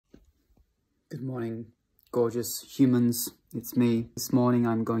Good morning, gorgeous humans. It's me. This morning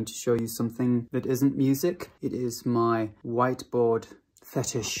I'm going to show you something that isn't music. It is my whiteboard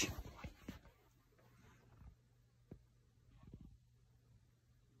fetish.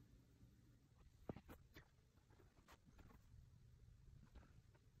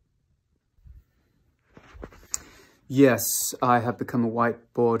 Yes, I have become a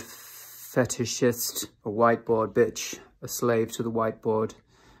whiteboard fetishist, a whiteboard bitch, a slave to the whiteboard.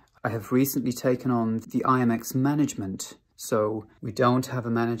 I have recently taken on the IAMX management, so we don't have a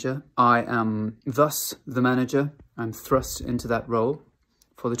manager. I am thus the manager. I'm thrust into that role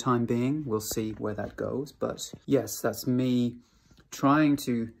for the time being. We'll see where that goes, but yes, that's me trying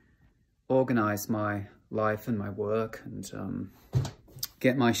to organize my life and my work and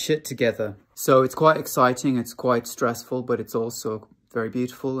get my shit together. So it's quite exciting, it's quite stressful, but it's also very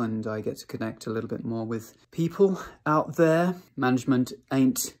beautiful, and I get to connect a little bit more with people out there. Management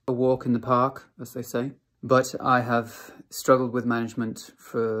ain't a walk in the park, as they say. But I have struggled with management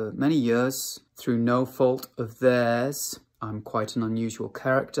for many years through no fault of theirs. I'm quite an unusual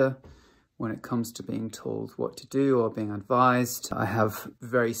character when it comes to being told what to do or being advised. I have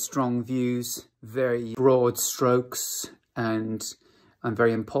very strong views, very broad strokes, and I'm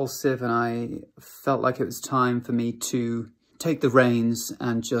very impulsive, and I felt like it was time for me to take the reins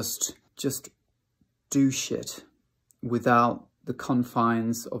and just do shit without the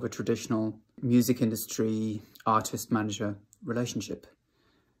confines of a traditional music industry artist-manager relationship.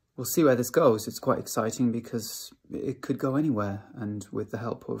 We'll see where this goes. It's quite exciting because it could go anywhere, and with the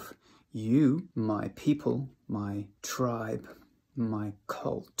help of you, my people, my tribe, my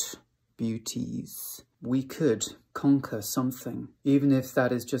cult beauties, we could conquer something, even if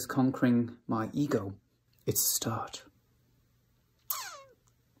that is just conquering my ego. It's a start.